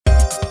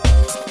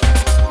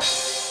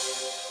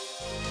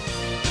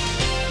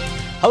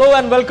Hello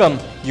and welcome.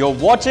 You're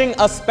watching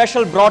a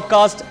special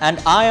broadcast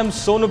and I am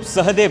Sonup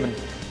Sahadevan.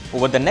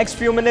 Over the next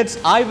few minutes,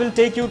 I will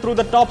take you through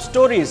the top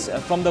stories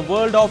from the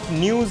world of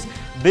news,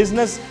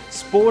 business,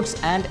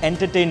 sports and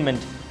entertainment.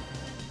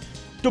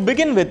 To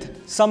begin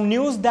with, some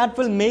news that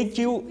will make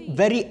you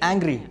very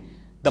angry.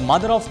 The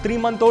mother of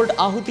 3-month-old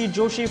Ahuti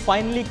Joshi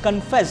finally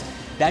confessed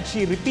that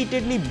she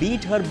repeatedly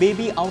beat her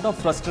baby out of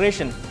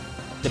frustration.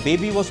 The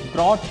baby was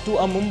brought to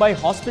a Mumbai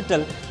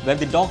hospital where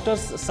the doctors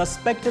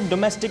suspected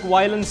domestic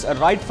violence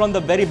right from the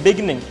very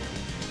beginning.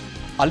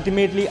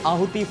 Ultimately,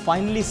 Ahuti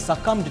finally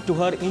succumbed to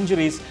her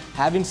injuries,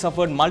 having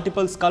suffered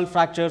multiple skull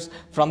fractures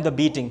from the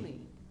beating.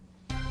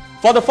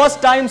 For the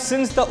first time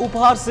since the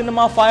Upahar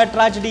cinema fire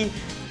tragedy,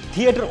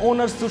 theatre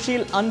owner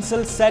Sushil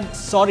Ansal said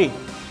sorry.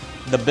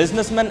 The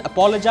businessman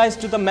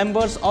apologized to the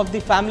members of the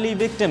family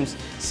victims,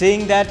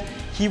 saying that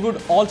he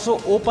would also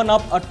open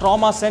up a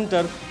trauma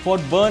center for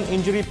burn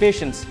injury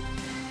patients.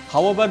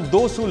 However,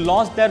 those who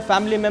lost their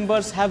family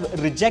members have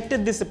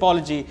rejected this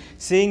apology,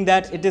 saying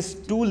that it is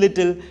too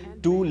little,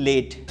 too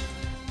late.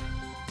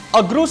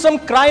 A gruesome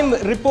crime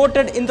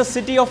reported in the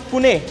city of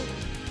Pune.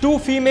 2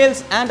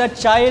 females and a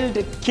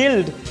child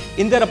killed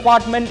in their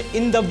apartment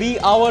in the wee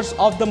hours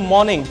of the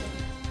morning.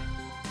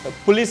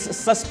 Police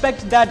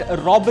suspect that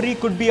robbery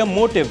could be a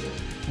motive.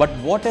 But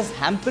what is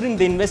hampering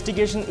the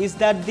investigation is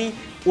that the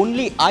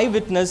only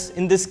eyewitness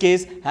in this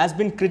case has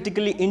been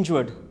critically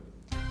injured.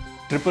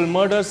 Triple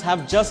murders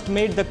have just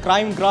made the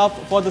crime graph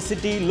for the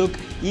city look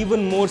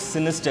even more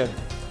sinister.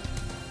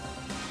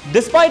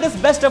 Despite his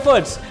best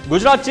efforts,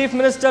 Gujarat Chief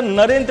Minister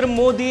Narendra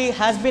Modi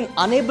has been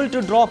unable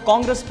to draw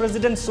Congress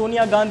President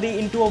Sonia Gandhi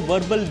into a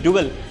verbal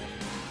duel.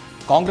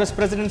 Congress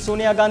President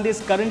Sonia Gandhi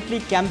is currently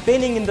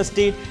campaigning in the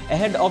state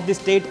ahead of the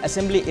state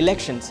assembly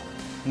elections.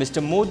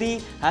 Mr.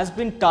 Modi has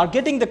been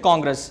targeting the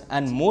Congress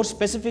and more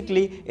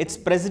specifically its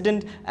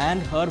president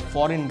and her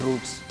foreign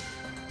roots.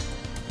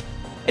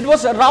 It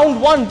was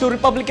round 1 to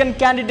Republican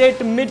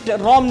candidate Mitt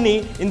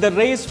Romney in the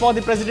race for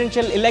the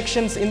presidential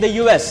elections in the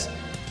US.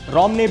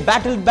 Romney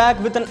battled back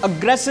with an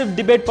aggressive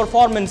debate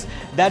performance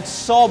that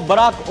saw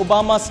Barack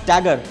Obama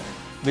stagger.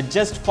 With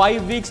just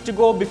 5 weeks to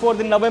go before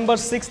the November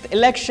 6th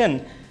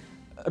election,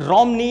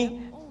 Romney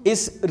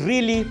is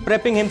really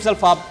prepping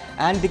himself up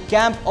and the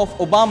camp of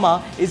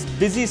Obama is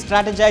busy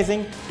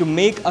strategizing to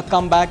make a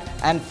comeback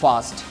and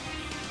fast.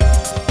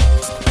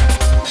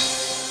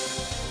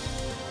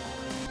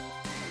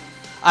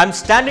 I'm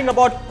standing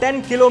about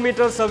 10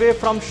 kilometers away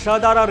from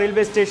Shahdara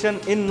railway station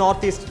in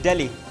northeast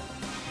Delhi.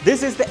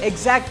 This is the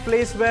exact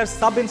place where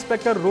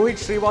Sub-Inspector Rohit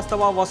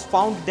Srivastava was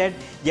found dead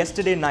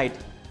yesterday night.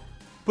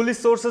 Police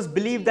sources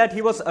believe that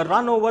he was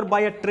run over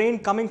by a train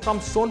coming from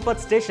Sonpat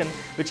station,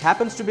 which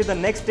happens to be the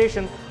next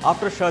station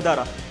after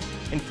Shahdara.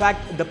 In fact,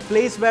 the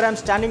place where I'm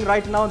standing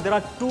right now, there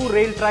are 2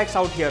 rail tracks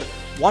out here,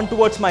 one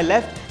towards my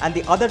left and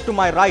the other to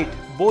my right,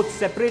 both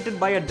separated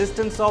by a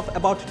distance of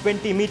about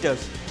 20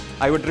 meters.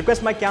 I would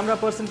request my camera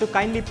person to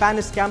kindly pan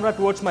his camera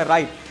towards my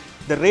right.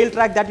 The rail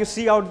track that you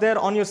see out there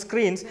on your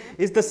screens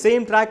is the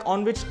same track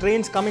on which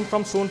trains coming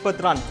from Sonpat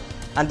run.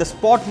 And the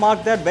spot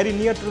marked there very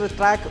near to the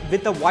track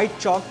with a white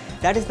chalk,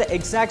 that is the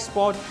exact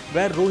spot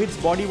where Rohit's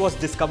body was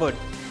discovered.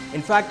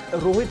 In fact,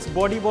 Rohit's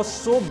body was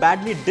so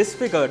badly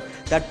disfigured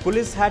that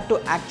police had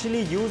to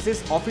actually use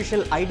his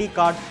official ID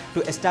card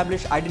to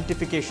establish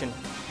identification.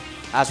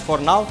 As for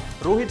now,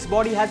 Rohit's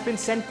body has been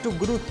sent to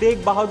Guru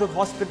Tegh Bahadur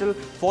Hospital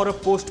for a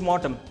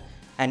post-mortem.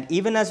 And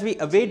even as we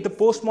await the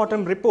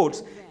post-mortem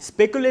reports,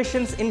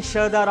 speculations in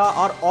Shahdara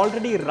are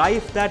already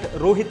rife that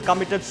Rohit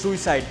committed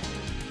suicide.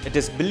 It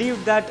is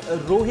believed that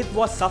Rohit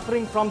was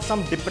suffering from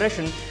some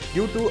depression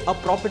due to a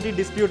property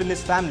dispute in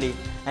his family,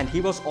 and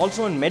he was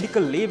also on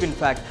medical leave in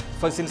fact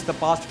since the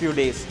past few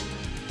days.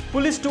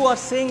 Police too are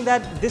saying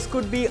that this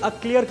could be a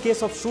clear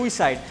case of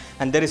suicide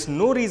and there is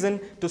no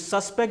reason to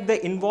suspect the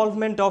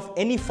involvement of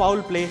any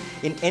foul play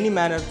in any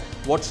manner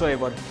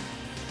whatsoever.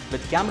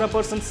 With camera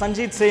person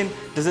Sanjeet Sen,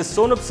 this is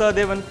Sonup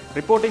Sahadevan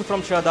reporting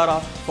from Shahdara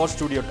for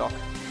Studio Talk.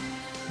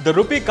 The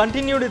rupee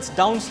continued its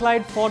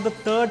downslide for the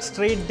 3rd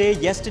straight day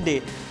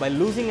yesterday by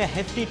losing a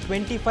hefty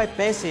 25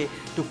 paise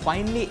to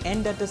finally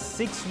end at a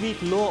 6-week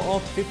low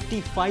of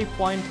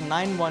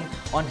 55.91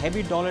 on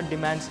heavy dollar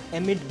demands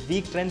amid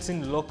weak trends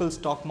in local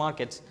stock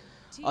markets.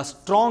 A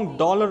strong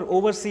dollar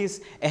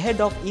overseas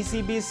ahead of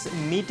ECB's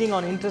meeting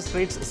on interest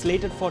rates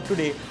slated for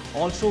today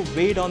also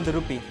weighed on the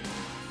rupee.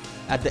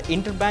 At the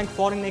interbank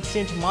foreign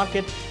exchange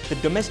market, the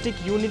domestic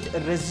unit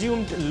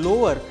resumed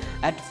lower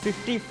at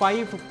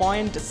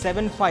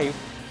 55.75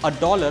 a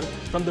dollar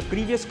from the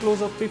previous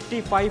close of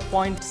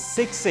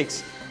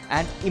 55.66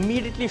 and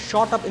immediately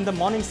shot up in the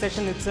morning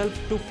session itself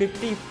to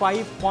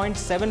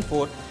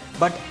 55.74,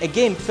 but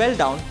again fell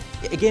down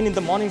again in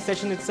the morning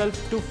session itself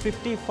to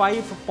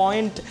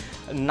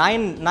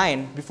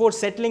 55.99 before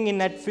settling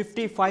in at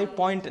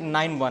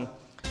 55.91.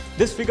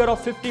 This figure of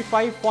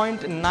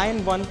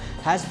 55.91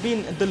 has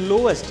been the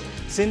lowest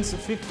since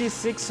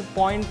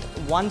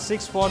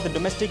 56.16 for the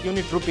domestic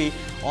unit rupee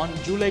on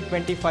July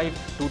 25,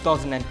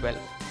 2012.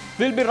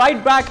 We'll be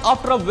right back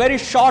after a very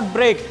short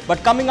break.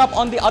 But coming up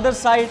on the other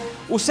side,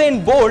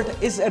 Usain Bolt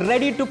is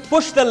ready to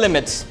push the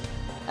limits.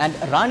 And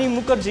Rani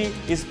Mukherjee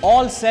is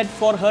all set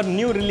for her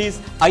new release,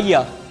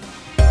 Ayya.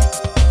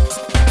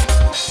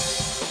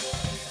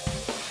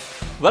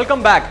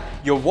 Welcome back.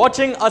 You're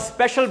watching a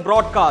special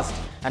broadcast.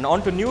 And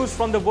on to news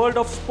from the world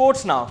of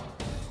sports now.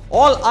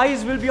 All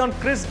eyes will be on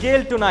Chris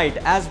Gayle tonight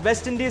as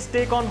West Indies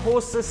take on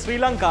hosts Sri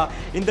Lanka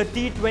in the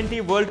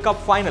T20 World Cup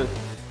final.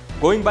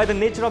 Going by the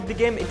nature of the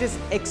game, it is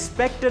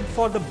expected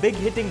for the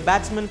big-hitting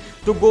batsman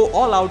to go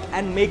all out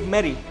and make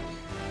merry.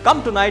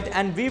 Come tonight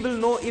and we will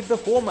know if the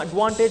home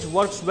advantage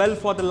works well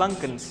for the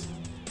Lankans.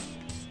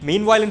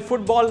 Meanwhile, in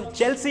football,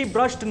 Chelsea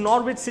brushed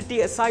Norwich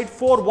City aside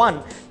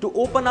 4-1 to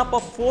open up a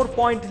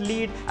 4-point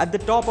lead at the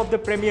top of the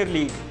Premier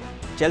League.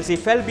 Chelsea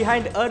fell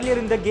behind earlier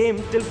in the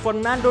game till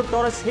Fernando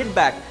Torres hit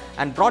back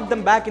and brought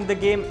them back in the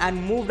game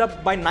and moved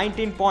up by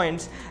 19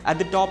 points at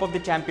the top of the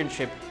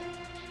championship.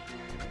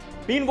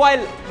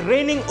 Meanwhile,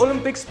 reigning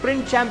Olympic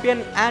sprint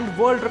champion and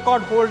world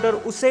record holder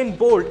Usain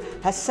Bolt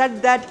has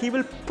said that he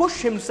will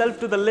push himself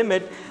to the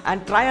limit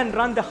and try and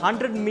run the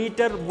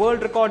 100-meter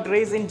world record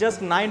race in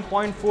just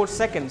 9.4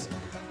 seconds.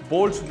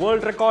 Bolt's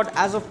world record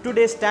as of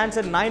today stands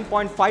at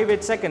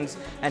 9.58 seconds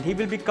and he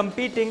will be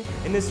competing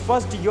in his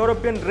first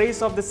European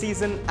race of the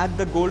season at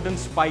the Golden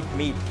Spike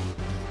meet.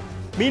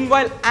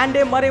 Meanwhile,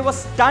 Andy Murray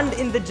was stunned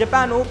in the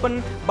Japan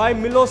Open by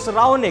Milos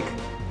Raonic,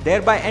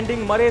 thereby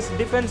ending Murray's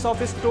defense of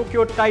his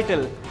Tokyo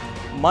title.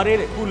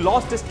 Murray, who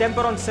lost his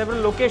temper on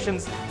several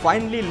occasions,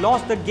 finally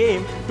lost the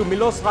game to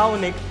Milos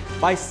Raonic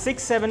by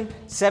 6-7,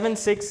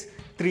 7-6,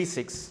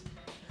 3-6.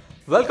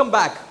 Welcome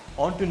back.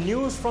 On to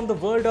news from the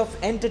world of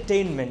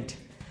entertainment.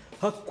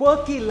 Her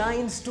quirky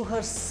lines to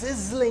her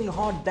sizzling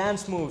hot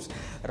dance moves,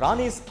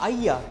 Rani's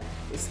Ayya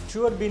is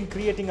sure been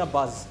creating a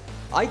buzz.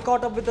 I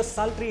caught up with the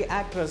sultry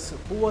actress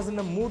who was in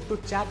the mood to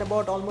chat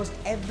about almost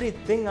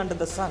everything under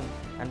the sun.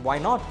 And why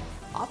not?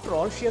 After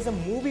all, she has a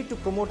movie to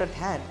promote at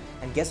hand,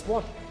 and guess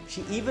what?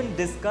 She even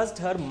discussed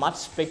her much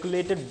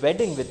speculated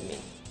wedding with me.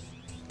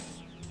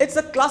 It's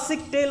a classic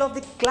tale of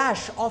the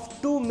clash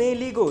of two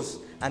male egos,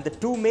 and the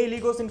two male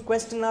egos in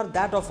question are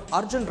that of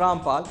Arjun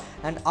Rampal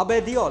and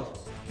Abhay Deol.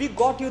 We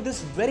got you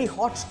this very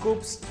hot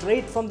scoop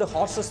straight from the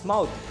horse's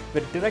mouth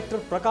with director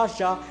Prakash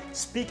Jha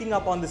speaking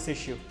up on this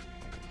issue.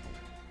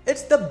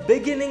 It's the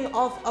beginning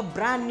of a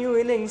brand new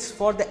innings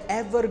for the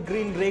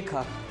evergreen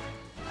Rekha.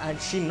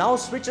 And she now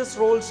switches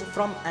roles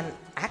from an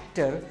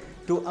actor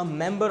to a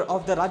member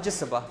of the Rajya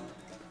Sabha.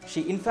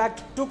 She in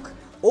fact took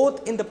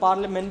oath in the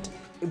parliament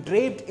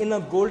draped in a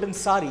golden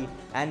sari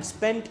and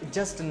spent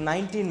just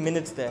 19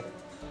 minutes there.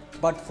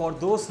 But for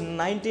those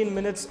 19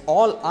 minutes,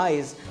 all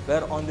eyes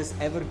were on this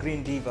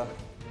evergreen diva.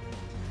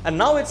 And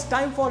now it's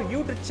time for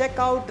you to check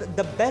out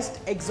The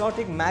Best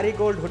Exotic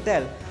Marigold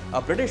Hotel,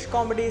 a British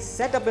comedy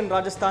set up in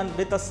Rajasthan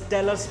with a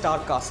stellar star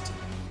cast.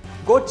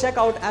 Go check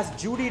out as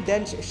Judi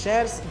Dench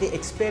shares the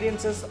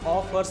experiences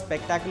of her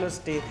spectacular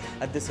stay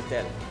at this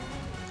hotel.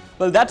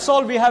 Well, that's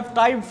all we have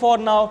time for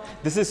now.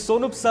 This is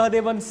Sonup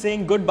Sahadevan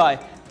saying goodbye.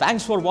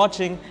 Thanks for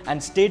watching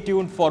and stay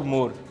tuned for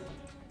more.